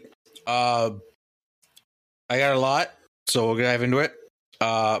right. I got a lot, so we'll dive into it.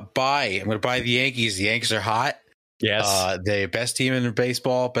 Buy. I'm going to buy the Yankees. The Yankees are hot. Yes. The best team in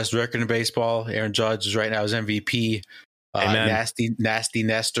baseball, best record in baseball. Aaron Judge is right now his MVP. Nasty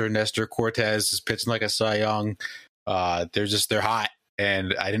Nestor Cortez is pitching like a Cy Young. They're hot,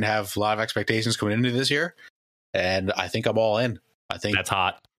 and I didn't have a lot of expectations coming into this year, and I think I'm all in. I think that's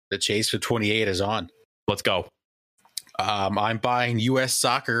hot. The chase for 28 is on. Let's go. I'm buying U.S.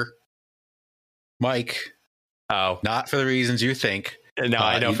 Soccer, Mike. Oh, not for the reasons you think. No,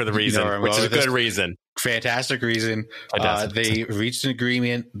 I know for the reason, which is a good reason. Fantastic reason. They reached an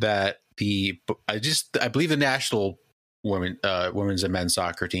agreement that I believe the national women's and men's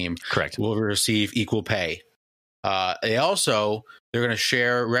soccer team will receive equal pay. They're going to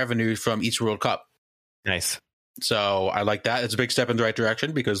share revenue from each World Cup. Nice. So I like that. It's a big step in the right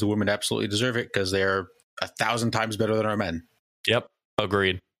direction because the women absolutely deserve it because they're 1,000 times better than our men. Yep.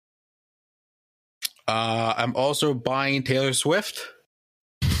 Agreed. I'm also buying Taylor Swift.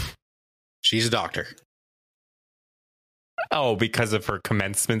 She's a doctor. Oh, because of her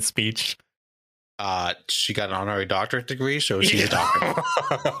commencement speech? She got an honorary doctorate degree, so she's a doctor.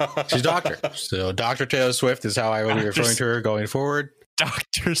 She's a doctor. So Dr. Taylor Swift is how I will be referring to her going forward.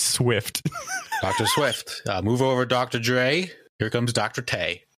 Dr. Swift. Dr. Swift. Move over, Dr. Dre. Here comes Dr.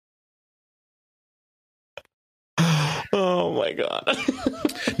 Tay. Oh my God.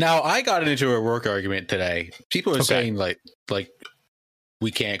 Now, I got into a work argument today. People are saying like we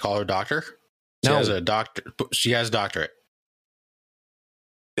can't call her doctor. She has a doctor. She has a doctorate.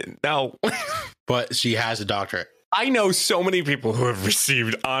 No. But she has a doctorate. I know so many people who have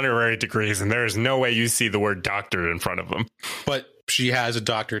received honorary degrees, and there is no way you see the word doctor in front of them. But she has a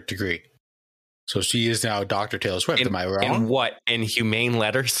doctorate degree. So she is now Dr. Taylor Swift. Am I wrong? In what? In humane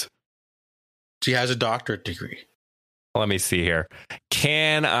letters? She has a doctorate degree. Let me see here.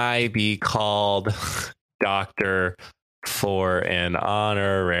 Can I be called doctor for an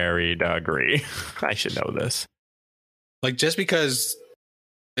honorary degree? I should know this. Like, just because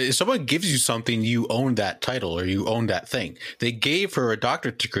if someone gives you something, you own that title or you own that thing. They gave her a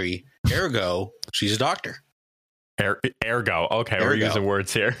doctorate degree, ergo, she's a doctor. Ergo. Okay, we're using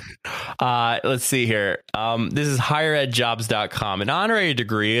words here. Let's see here. This is higheredjobs.com. An honorary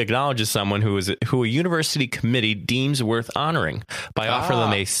degree acknowledges someone who a university committee deems worth honoring by offering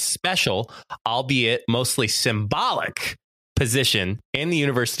them a special, albeit mostly symbolic, position in the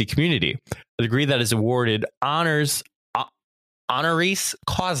university community. A degree that is awarded honoris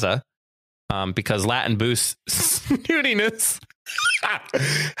causa because Latin boosts snootiness.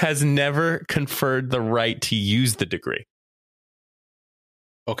 Has never conferred the right to use the degree.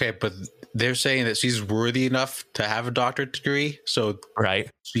 Okay, but they're saying that she's worthy enough to have a doctorate degree, so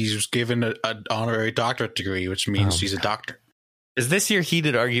she's given an honorary doctorate degree, which means she's a doctor. Is this your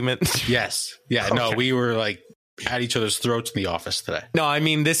heated argument? Yes. Yeah. Okay. No, we were like at each other's throats in the office today. No, I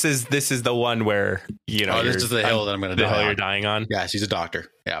mean this is the one where this is the hill that I'm going to the die hill on. you're dying on. Yes, he's a doctor.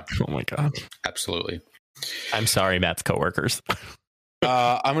 Yeah. Oh my god. Absolutely. I'm sorry, Matt's coworkers.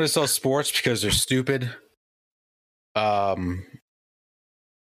 I'm going to sell sports because they're stupid. I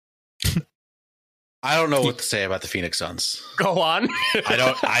don't know what to say about the Phoenix Suns. Go on.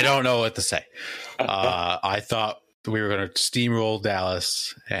 I don't know what to say. I thought we were going to steamroll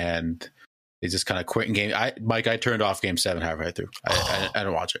Dallas, and they just kind of quit in game. I turned off Game 7 halfway through. I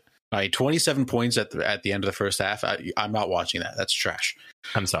didn't watch it. 27 points at the end of the first half. I'm not watching that. That's trash.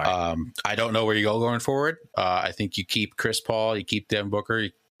 I'm sorry. I don't know where you go going forward. I think you keep Chris Paul, you keep Devin Booker,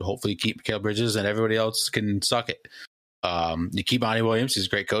 hopefully you keep Mikal Bridges, and everybody else can suck it. You keep Monty Williams. He's a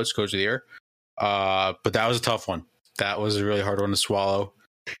great coach of the year. But that was a tough one. That was a really hard one to swallow.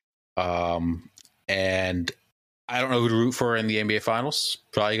 And I don't know who to root for in the NBA Finals.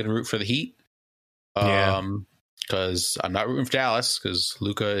 Probably going to root for the Heat. Because I'm not rooting for Dallas because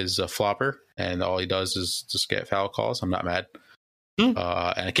Luka is a flopper and all he does is just get foul calls. I'm not mad. And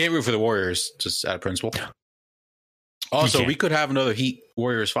I can't root for the Warriors just out of principle. Also, we could have another Heat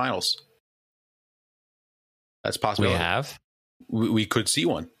Warriors Finals. That's possible. We could see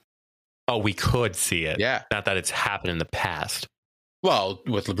one. Oh, we could see it. Yeah. Not that it's happened in the past. Well,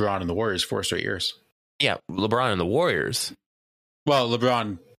 with LeBron and the Warriors 4 straight years. Yeah, LeBron and the Warriors. Well,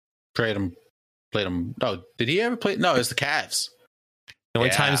 LeBron played him. No, did he ever play? No, it's the Cavs. The only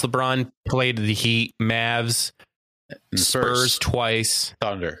times LeBron played the Heat, Mavs, Spurs twice,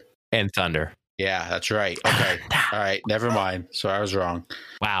 Thunder. And Thunder. Yeah, that's right. Okay. All right. Never mind. So I was wrong.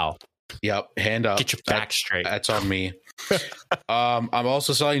 Wow. Yep. Hand up. Get your facts straight. That's on me. I'm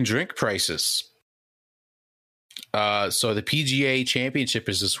also selling drink prices. So the PGA Championship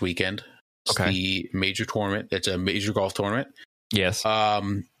is this weekend. It's the major tournament. It's a major golf tournament. Yes.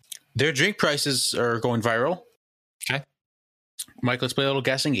 Their drink prices are going viral. Okay. Mike, let's play a little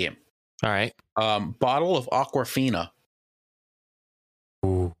guessing game. All right. Bottle of Aquafina.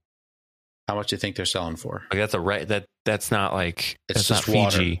 Ooh. How much do you think they're selling for? Like that's not like it's that's just not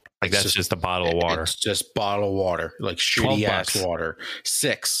water. Fiji. Like that's just a bottle of water. It's just bottle of water, like shitty ass water.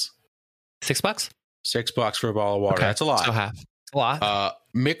 $6. $6? $6 for a bottle of water. Okay. That's a lot. So half. It's a lot.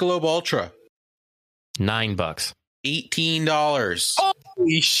 Michelob Ultra. $9. $18.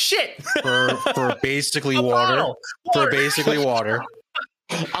 Holy shit! for basically water. For basically water.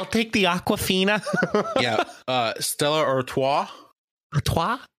 I'll take the Aquafina. Yeah. Stella Artois.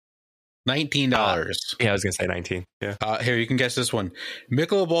 Artois? $19. Yeah, I was gonna say 19. Yeah. Here, you can guess this one.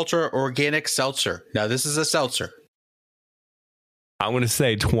 Michelob Ultra Organic Seltzer. Now, this is a seltzer. I'm gonna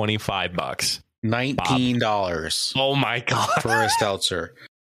say $25. $19. Oh my god! For a seltzer.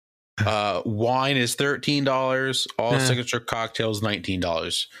 Wine is $13. All signature cocktails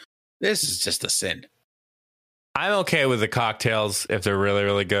 $19. This is just a sin. I'm okay with the cocktails if they're really,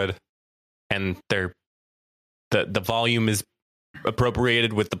 really good, and they're the volume is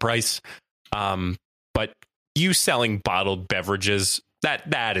appropriated with the price. But you selling bottled beverages,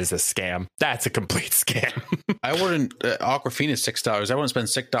 that is a scam. That's a complete scam. I wouldn't. Aquafina is $6. I wouldn't spend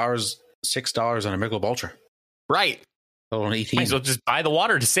 $6 on a Michelob Ultra. Right. On 18. Might as well just buy the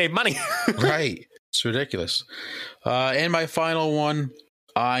water to save money. Right. It's ridiculous. And my final one,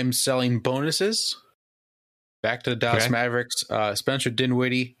 I'm selling bonuses. Back to the Dallas Mavericks. Spencer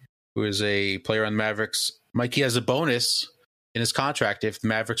Dinwiddie, who is a player on the Mavericks, Mikey has a bonus in his contract if the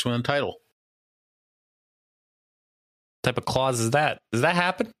Mavericks win the title. What type of clause is that? Does that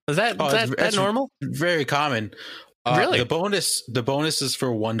happen? Is that normal? Very common. Really? The bonus is for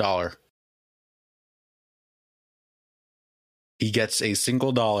 $1. He gets a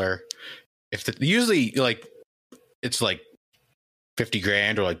single dollar. Usually like it's like 50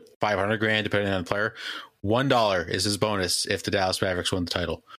 grand or like 500 grand depending on the player. $1 is his bonus if the Dallas Mavericks win the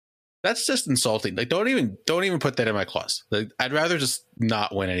title. That's just insulting. Like don't even put that in my clause. Like, I'd rather just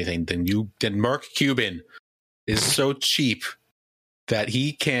not win anything than Mark Cuban is so cheap that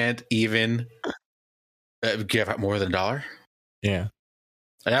he can't even give out more than $1. Yeah.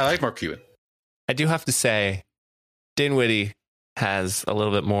 And I like Mark Cuban. I do have to say Dinwiddie has a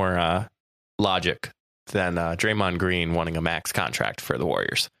little bit more logic than Draymond Green wanting a max contract for the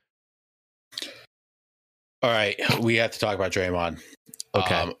Warriors. All right, we have to talk about Draymond.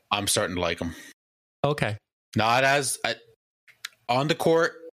 Okay. I'm starting to like him. Okay. Not as on the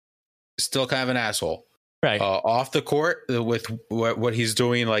court, still kind of an asshole. Right. Off the court with what he's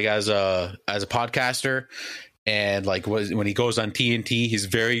doing, like as a podcaster, and like when he goes on TNT, he's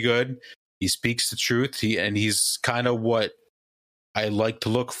very good. He speaks the truth. He's kind of what I like to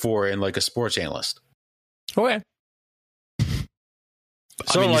look for in like a sports analyst. Okay.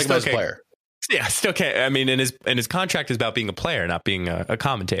 So I like him as a player. Yeah, still can't. I mean, and his contract is about being a player, not being a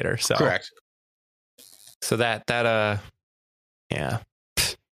commentator. So Correct. So that yeah.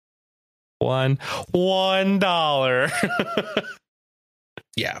 $1.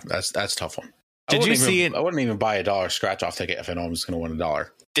 Yeah, that's a tough one. Did you see it? I wouldn't even buy $1 scratch off ticket if I know I'm just going to win $1.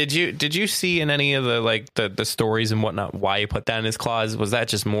 Did you see in any of the stories and whatnot why he put that in his clause? Was that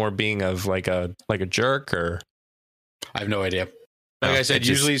just more being of like a jerk, or? I have no idea. Like I said,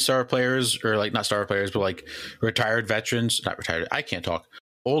 usually star players, or like not star players, but like retired veterans, not retired. I can't talk.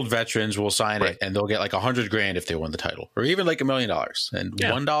 Old veterans will sign it and they'll get like $100,000 if they win the title, or even like $1 million. And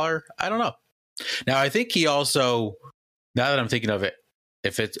 $1, I don't know. Now I think he also, now that I'm thinking of it,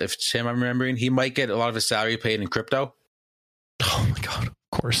 if it's him, I'm remembering, he might get a lot of his salary paid in crypto. Oh my God, of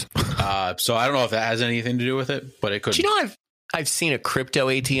course. So I don't know if that has anything to do with it, but it could. Do you know I've seen a crypto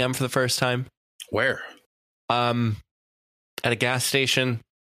ATM for the first time? Where? At a gas station.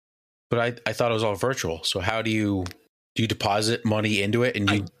 But I thought it was all virtual. So how do you deposit money into it and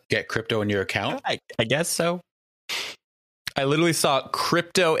you get crypto in your account? I guess so. I literally saw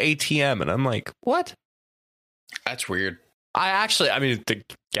crypto ATM and I'm like, what? That's weird. I mean, the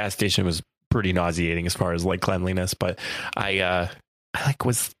gas station was pretty nauseating as far as like cleanliness, but I like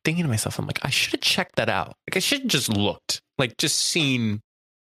was thinking to myself, I'm like, I should have checked that out. Like I should have just looked, like just seen.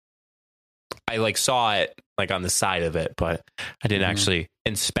 I like saw it like on the side of it, but I didn't actually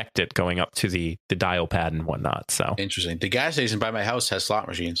inspect it going up to the dial pad and whatnot. So interesting. The gas station by my house has slot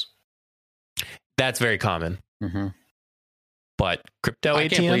machines. That's very common. Mm-hmm. But crypto I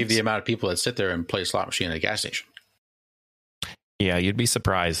ATMs? can't believe the amount of people that sit there and play a slot machine at a gas station. Yeah, you'd be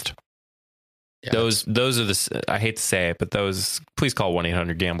surprised. Yeah, those are the, I hate to say it, but please call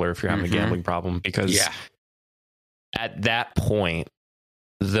 1-800-GAMBLER if you're having a gambling problem, because at that point,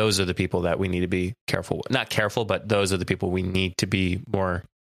 those are the people that we need to be careful. Not careful, but those are the people we need to be more,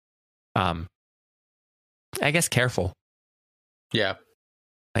 I guess, careful. Yeah.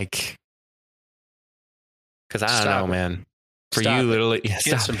 Like, because I don't know, man. For you, literally,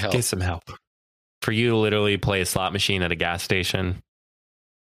 get some help. For you to literally play a slot machine at a gas station,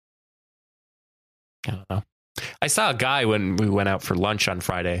 I don't know. I saw a guy when we went out for lunch on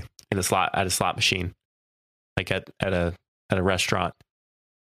Friday at a slot machine, like at a restaurant,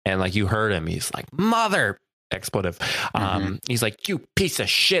 and like you heard him. He's like, "Mother!" expletive. He's like, "You piece of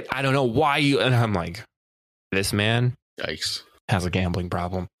shit! I don't know why you." And I'm like, "This man, yikes, has a gambling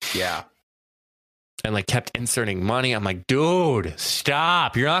problem." Yeah. And like kept inserting money. I'm like, dude,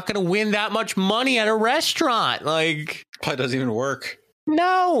 stop. You're not going to win that much money at a restaurant. Like, probably doesn't even work.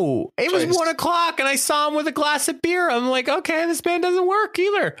 No, it was 1:00 and I saw him with a glass of beer. I'm like, okay, this man doesn't work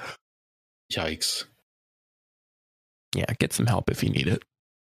either. Yikes. Yeah, get some help if you need it.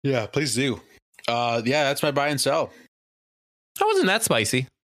 Yeah, please do. Yeah, that's my buy and sell. That wasn't that spicy.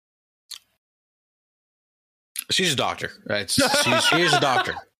 She's a doctor. Right? She's a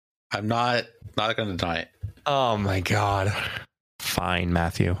doctor. I'm not going to deny it. Oh my God. Fine,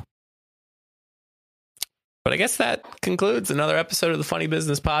 Matthew. But I guess that concludes another episode of the Funny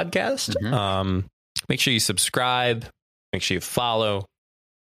Business Podcast. Make sure you subscribe. Make sure you follow.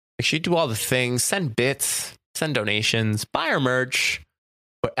 Make sure you do all the things. Send bits. Send donations. Buy our merch.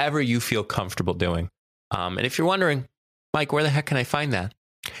 Whatever you feel comfortable doing. And if you're wondering, Mike, where the heck can I find that?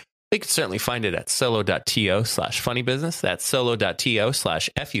 You can certainly find it at solo.to/funnybusiness. That's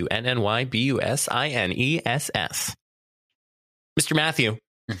solo.to/FUNNYBUSINESS. Mr. Matthew,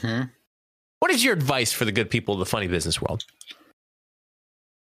 what is your advice for the good people of the funny business world?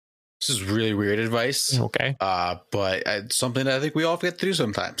 This is really weird advice. Okay. But it's something that I think we all forget to do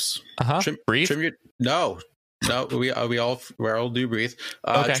sometimes. Breathe? No, we all do breathe.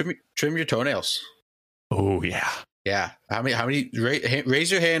 Trim your toenails. Oh, yeah. Yeah. How many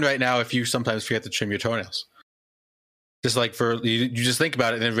raise your hand right now if you sometimes forget to trim your toenails. Just like you just think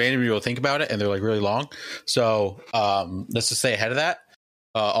about it and then randomly you'll think about it and they're like really long. So let's just stay ahead of that.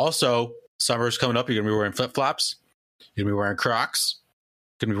 Also, summer's coming up. You're going to be wearing flip-flops. You're going to be wearing Crocs.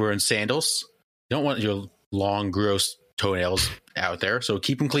 You're going to be wearing sandals. You don't want your long, gross toenails out there. So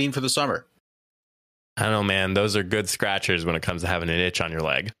keep them clean for the summer. I don't know, man. Those are good scratchers when it comes to having an itch on your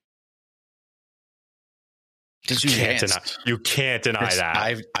leg. You can't deny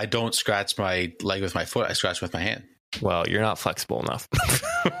that. I don't scratch my leg with my foot. I scratch with my hand. Well, you're not flexible enough.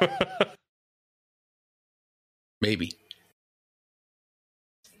 Maybe.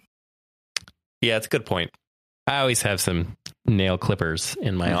 Yeah, it's a good point. I always have some nail clippers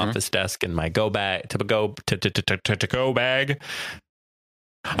in my office desk and my go bag. To go bag.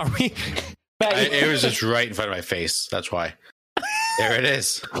 Are we? It was just right in front of my face. That's why. There it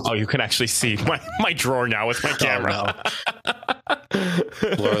is. Oh, you can actually see my drawer now with my camera. Oh, no.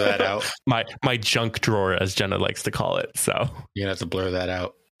 Blur that out. My junk drawer, as Jenna likes to call it. So You're gonna have to blur that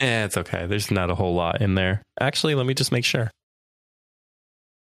out. it's okay. There's not a whole lot in there. Actually, let me just make sure.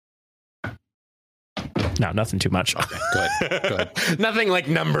 No, nothing too much. Okay, good. Nothing like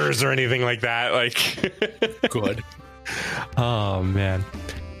numbers or anything like that. Like, Good. oh man.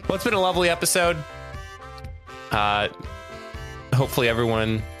 Well, it's been a lovely episode. Hopefully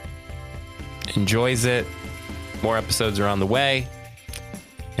everyone enjoys it. More episodes are on the way.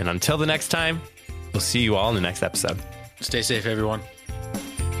 And until the next time, we'll see you all in the next episode. Stay safe, everyone.